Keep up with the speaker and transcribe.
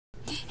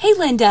Hey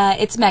Linda,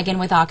 it's Megan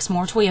with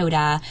Oxmoor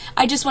Toyota.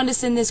 I just wanted to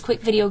send this quick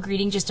video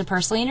greeting just to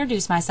personally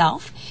introduce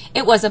myself.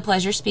 It was a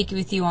pleasure speaking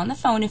with you on the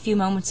phone a few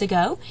moments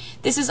ago.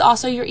 This is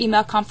also your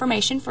email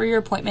confirmation for your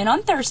appointment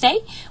on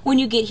Thursday. When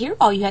you get here,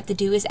 all you have to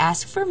do is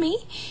ask for me.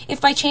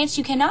 If by chance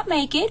you cannot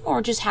make it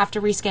or just have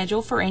to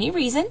reschedule for any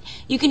reason,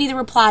 you can either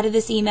reply to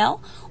this email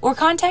or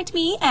contact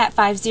me at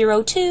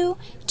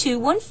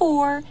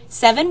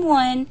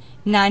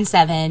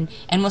 502-214-7197.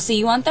 And we'll see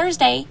you on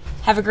Thursday.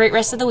 Have a great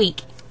rest of the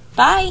week.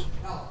 Bye.